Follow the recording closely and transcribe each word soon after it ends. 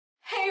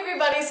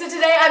everybody, so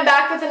today I'm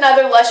back with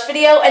another Lush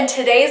video, and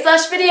today's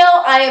Lush video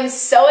I am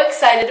so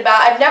excited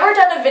about. I've never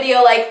done a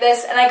video like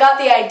this, and I got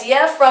the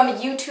idea from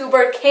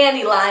YouTuber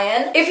Candy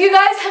Lion. If you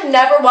guys have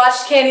never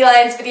watched Candy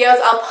Lion's videos,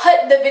 I'll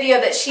put the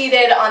video that she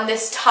did on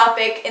this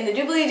topic in the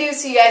doobly-doo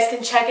so you guys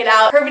can check it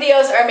out. Her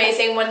videos are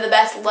amazing, one of the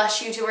best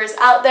Lush YouTubers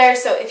out there,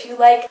 so if you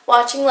like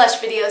watching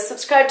Lush videos,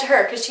 subscribe to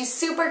her because she's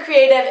super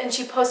creative and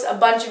she posts a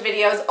bunch of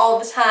videos all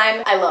the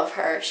time. I love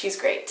her. She's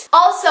great.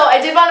 Also,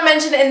 I did want to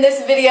mention in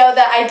this video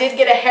that I did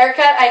get a haircut.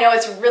 I know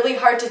it's really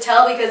hard to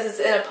tell because it's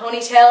in a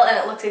ponytail and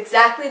it looks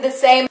exactly the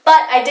same,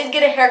 but I did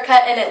get a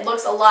haircut and it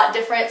looks a lot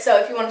different, so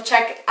if you want to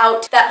check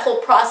out that whole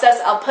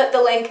process, I'll put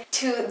the link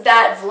to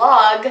that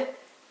vlog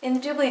in the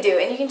doobly-doo,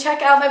 and you can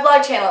check out my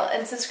vlog channel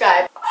and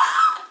subscribe.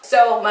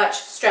 So much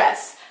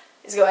stress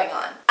is going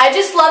on. I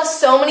just love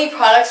so many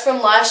products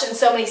from Lush and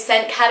so many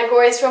scent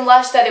categories from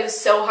Lush that it was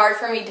so hard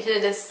for me to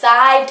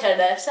decide,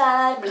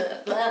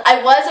 blah, blah.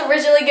 I was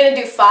originally going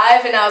to do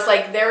 5 and I was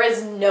like, there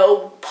is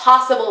no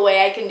possible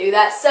way I can do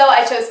that, so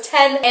I chose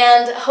 10,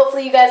 and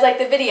hopefully you guys like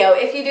the video.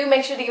 If you do,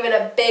 make sure to give it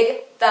a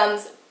big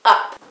thumbs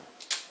up.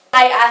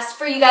 I asked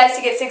for you guys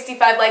to get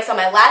 65 likes on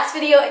my last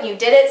video and you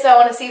did it, so I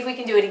want to see if we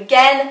can do it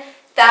again.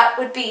 That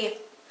would be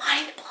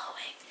mind-blowing.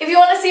 If you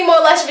want to see more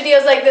Lush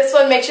videos like this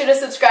one, make sure to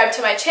subscribe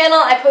to my channel.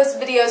 I post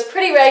videos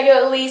pretty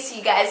regularly, so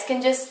you guys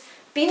can just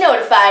be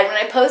notified when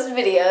I post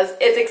videos.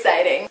 It's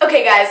exciting.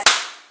 Okay guys,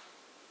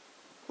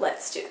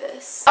 let's do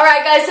this.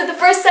 Alright guys, so the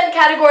first scent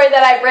category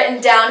that I've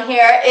written down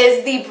here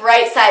is the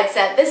Bright Side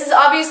scent. This is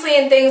obviously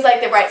in things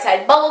like the Bright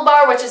Side Bubble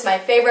Bar, which is my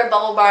favorite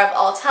bubble bar of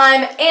all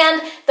time,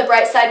 and the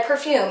Bright Side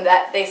perfume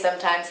that they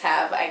sometimes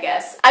have, I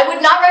guess. I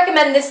would not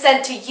recommend this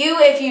scent to you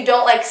if you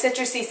don't like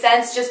citrusy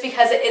scents, just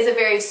because it is a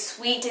very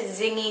sweet,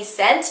 zingy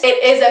scent.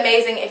 It is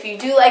amazing if you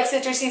do like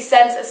citrusy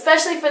scents,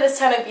 especially for this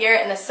time of year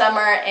in the summer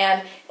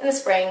and in the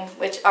spring,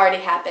 which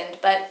already happened,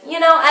 but you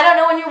know, I don't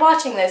know when you're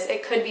watching this,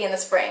 it could be in the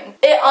spring.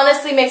 It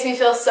honestly makes me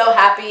feel so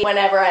happy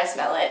whenever I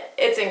smell it.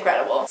 It's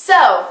incredible.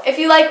 So, if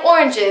you like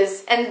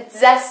oranges and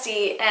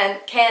zesty and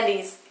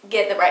candies,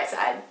 get the Bright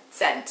Side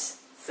scent.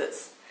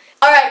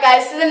 Alright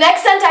guys, so the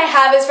next scent I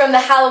have is from the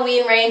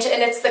Halloween range,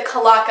 and it's the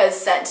Kalaka's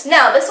scent.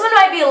 Now, this one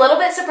might be a little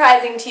bit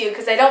surprising to you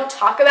because I don't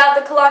talk about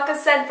the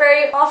Kalaka's scent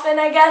very often,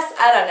 I guess.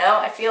 I don't know,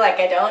 I feel like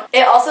I don't.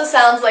 It also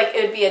sounds like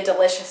it would be a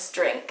delicious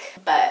drink,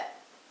 but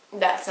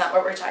that's not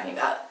what we're talking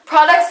about.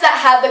 Products that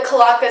have the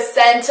Kalaka's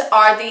scent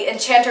are the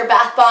Enchanter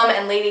Bath Bomb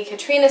and Lady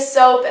Katrina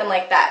soap, and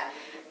like that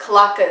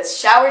Kalaka's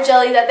shower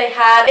jelly that they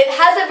had. It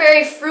has a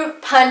very fruit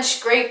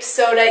punch, grape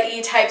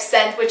soda-y type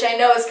scent, which I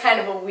know is kind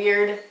of a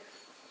weird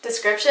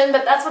description,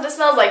 but that's what it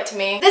smells like to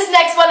me. This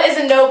next one is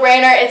a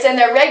no-brainer. It's in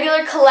their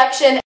regular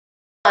collection.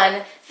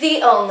 One,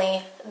 the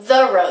only,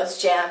 the Rose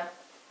Jam.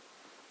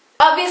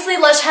 Obviously,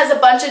 Lush has a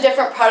bunch of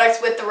different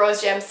products with the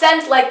Rose Jam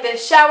scent, like the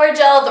shower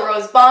gel, the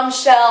Rose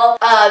Bombshell,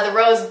 the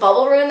Rose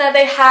Bubble Room that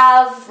they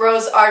have,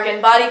 Rose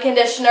Argan Body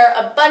Conditioner,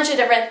 a bunch of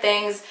different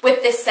things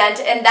with this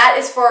scent, and that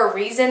is for a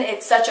reason.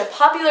 It's such a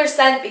popular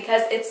scent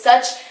because it's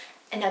such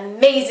an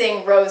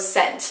amazing rose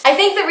scent. I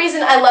think the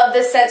reason I love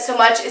this scent so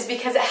much is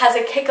because it has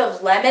a kick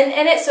of lemon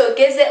in it, so it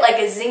gives it like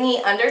a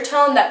zingy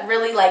undertone that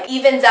really like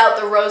evens out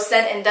the rose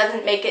scent and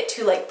doesn't make it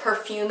too like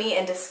perfumey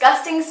and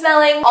disgusting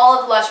smelling.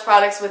 All of Lush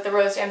products with the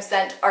Rose Jam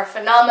scent are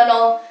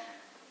phenomenal.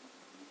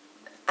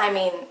 I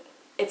mean,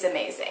 it's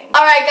amazing.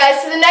 Alright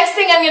guys, so the next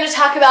thing I'm going to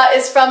talk about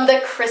is from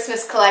the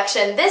Christmas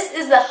collection. This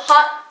is the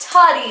Hot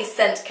Toddy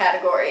scent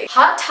category.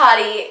 Hot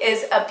Toddy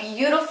is a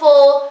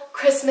beautiful,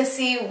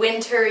 Christmassy,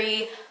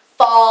 wintry,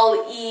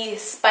 fall-y,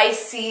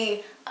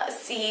 spicy,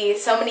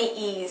 so many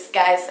E's,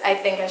 guys. I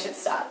think I should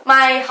stop.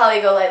 My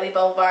Holly Go Lightly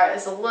Bubble Bar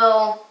is a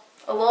little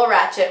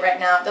ratchet right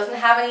now. It doesn't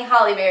have any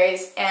holly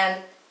berries,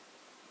 and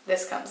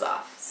this comes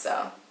off,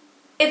 so.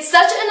 It's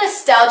such a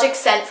nostalgic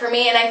scent for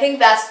me, and I think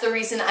that's the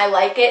reason I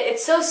like it.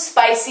 It's so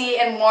spicy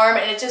and warm,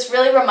 and it just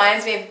really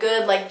reminds me of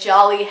good, like,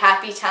 jolly,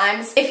 happy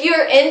times. If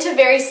you're into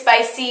very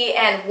spicy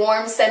and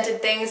warm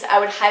scented things, I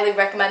would highly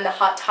recommend the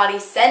Hot Toddy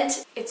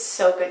scent. It's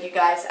so good, you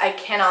guys. I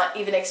cannot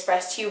even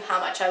express to you how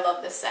much I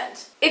love this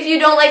scent. If you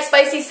don't like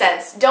spicy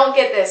scents, don't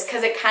get this,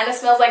 because it kind of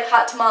smells like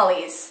hot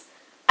tamales.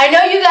 I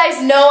know you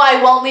guys know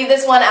I won't leave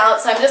this one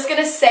out, so I'm just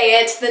going to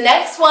say it. The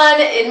next one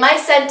in my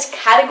scent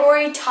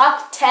category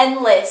top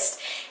 10 list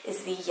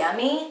is the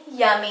Yummy,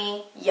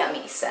 Yummy,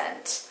 Yummy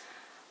scent.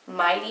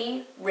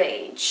 Mighty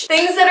Rage.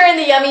 Things that are in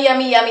the Yummy,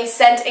 Yummy, Yummy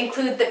scent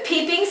include the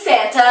Peeping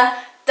Santa,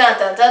 dun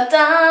dun dun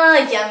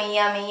dun, Yummy,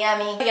 Yummy,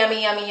 Yummy,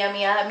 Yummy, Yummy,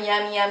 Yummy, Yummy,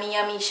 Yummy, Yummy,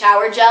 Yummy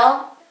shower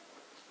gel,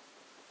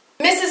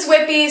 Mrs.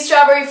 Whippy,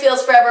 Strawberry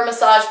Feels Forever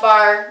massage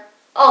bar,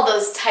 all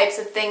those types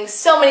of things.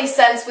 So many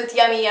scents with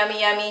Yummy, Yummy,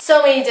 Yummy.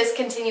 So many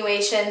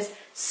discontinuations.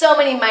 So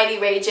many Mighty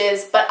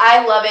Rages, but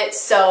I love it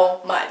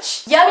so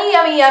much. Yummy,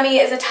 Yummy, Yummy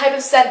is a type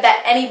of scent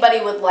that anybody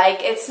would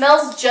like. It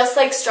smells just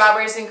like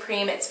strawberries and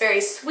cream. It's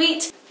very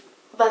sweet.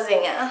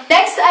 Bazinga.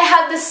 Next, I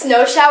have the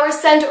Snow Shower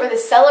scent or the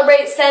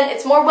Celebrate scent.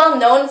 It's more well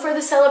known for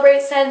the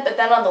Celebrate scent, but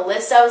then on the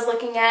list I was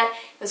looking at,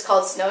 It was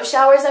called Snow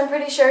Showers, I'm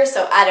pretty sure,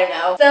 so I don't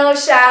know. Snow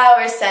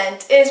shower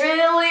scent is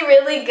really,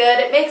 really good.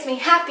 It makes me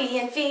happy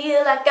and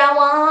feel like I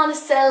want to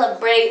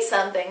celebrate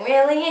something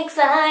really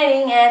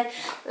exciting and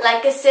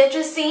like a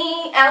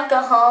citrusy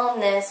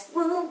alcoholness.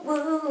 Woo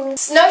woo.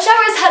 Snow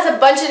Showers has a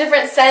bunch of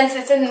different scents.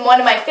 It's in one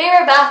of my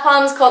favorite bath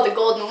bombs called the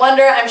Golden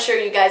Wonder. I'm sure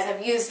you guys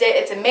have used it.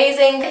 It's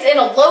amazing. It's in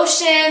a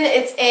lotion.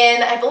 It's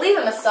in, I believe,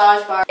 a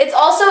massage bar. It's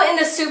also in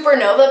the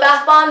Supernova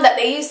bath bomb that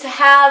they used to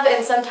have,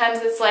 and sometimes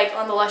it's like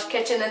on the Lush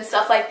Kitchen and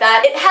stuff like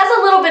that. It has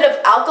a little bit of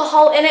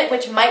alcohol in it,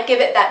 which might give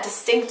it that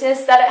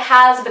distinctness that it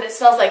has, but it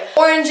smells like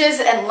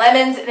oranges and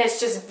lemons, and it's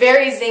just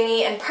very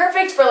zingy and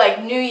perfect for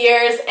like New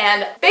Year's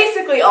and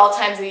basically all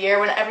times of year.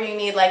 Whenever you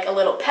need like a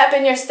little pep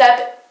in your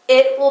step,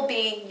 it will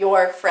be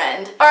your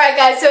friend. Alright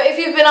guys, so if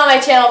you've been on my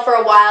channel for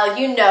a while,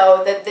 you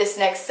know that this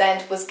next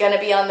scent was gonna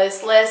be on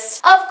this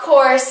list. Of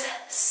course,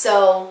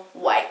 So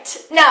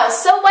White. Now,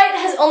 So White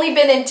has only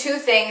been in two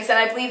things, and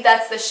I believe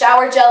that's the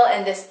shower gel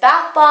and this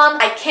bath bomb.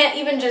 I can't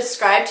even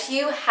describe to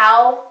you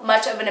how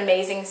much of an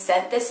amazing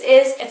scent this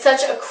is. It's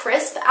such a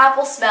crisp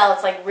apple smell.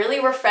 It's like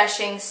really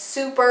refreshing,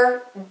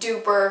 super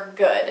duper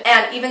good.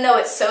 And even though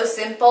it's so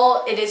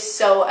simple, it is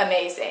so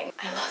amazing.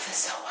 I love this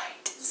So White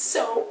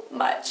so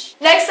much.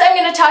 Next, I'm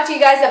going to talk to you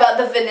guys about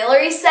the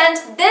Vanilla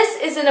scent. This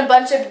is in a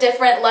bunch of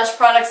different Lush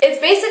products. It's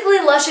basically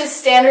Lush's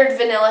standard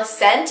vanilla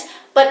scent,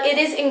 but it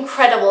is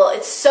incredible.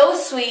 It's so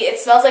sweet. It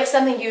smells like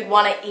something you'd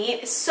want to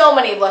eat. So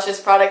many of Lush's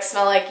products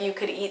smell like you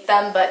could eat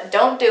them, but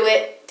don't do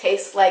it.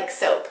 Tastes like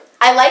soap.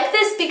 I like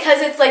this because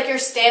it's like your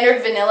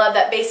standard vanilla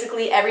that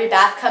basically every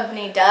bath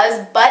company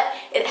does, but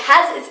it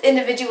has its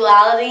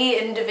individuality.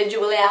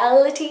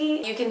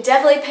 You can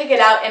definitely pick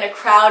it out in a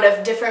crowd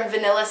of different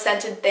vanilla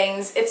scented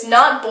things. It's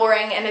not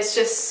boring, and it's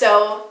just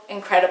so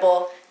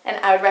incredible, and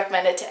I would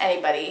recommend it to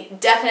anybody.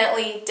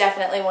 Definitely,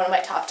 definitely one of my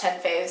top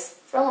 10 faves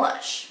from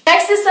Lush.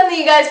 Next is something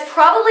you guys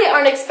probably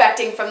aren't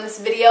expecting from this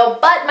video,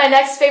 but my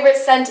next favorite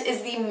scent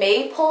is the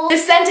Maypole.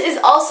 This scent is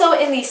also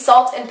in the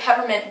Salt and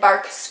Peppermint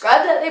Bark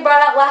Scrub that they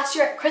brought out last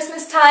year at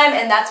Christmas time,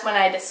 and that's when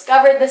I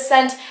discovered this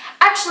scent.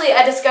 Actually,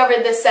 I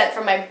discovered this scent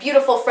from my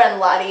beautiful friend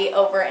Lottie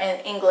over in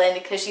England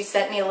because she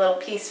sent me a little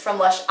piece from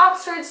Lush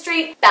Oxford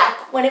Street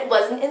back when it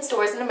wasn't in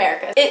stores in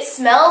America. It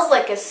smells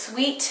like a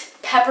sweet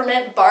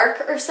peppermint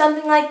bark or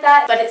something like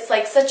that, but it's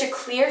like such a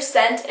clear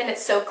scent, and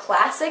it's so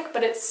classic,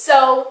 but it's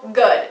so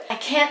good. I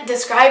can't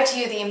describe to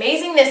you the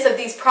amazingness of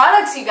these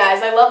products, you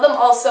guys. I love them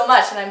all so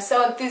much, and I'm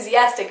so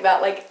enthusiastic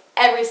about like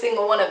every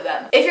single one of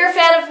them. If you're a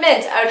fan of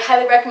mint, I would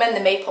highly recommend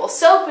the Maypole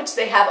soap, which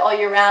they have all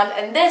year round,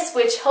 and this,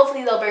 which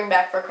hopefully they'll bring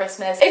back for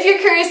Christmas. If you're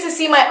curious to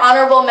see my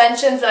honorable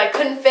mentions that I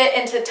couldn't fit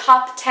into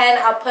top 10,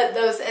 I'll put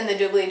those in the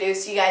doobly-doo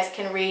so you guys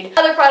can read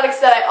other products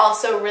that I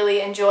also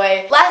really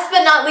enjoy. Last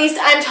but not least,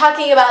 I'm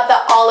talking about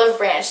the Olive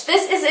Branch.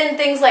 This is in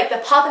things like the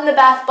Pop in the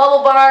Bath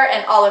Bubble Bar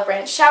and Olive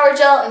Branch Shower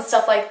Gel and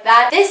stuff like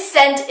that. This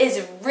scent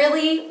is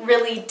really,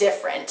 really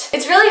different.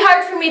 It's really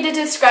hard for me to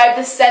describe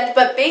this scent,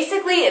 but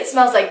basically it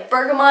smells like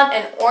bergamot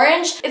and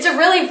orange. It's a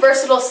really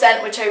versatile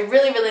scent, which I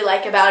really, really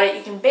like about it.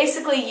 You can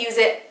basically use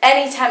it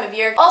any time of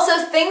year. Also,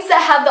 things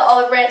that have the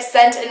Olive Branch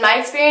scent, in my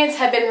experience,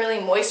 have been really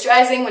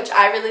moisturizing, which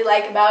I really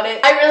like about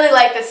it. I really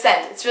like the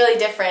scent. It's really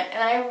different,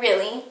 and I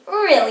really,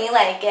 really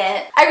like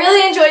it. I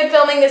really enjoyed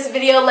filming this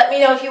video. Let me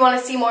know if you want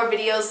to see more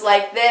videos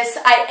like this.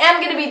 I am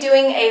going to be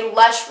doing a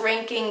Lush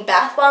ranking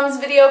bath bombs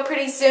video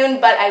pretty soon,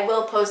 but I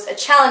will post a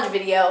challenge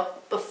video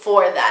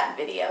before that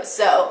video,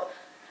 so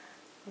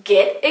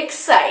get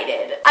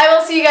excited. I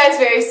will see you guys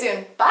very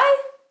soon. Bye!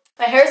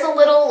 My hair's a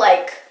little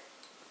like...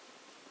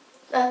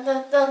 Oh,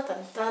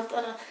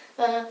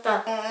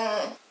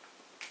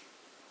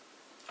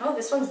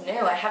 this one's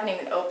new. I haven't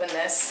even opened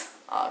this.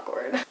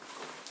 Awkward.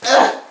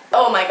 Ugh.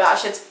 Oh my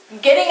gosh, it's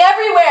getting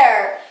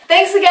everywhere!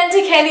 Thanks again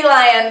to Candy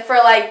Lion for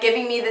like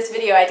giving me this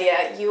video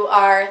idea. You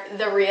are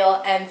the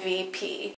real MVP.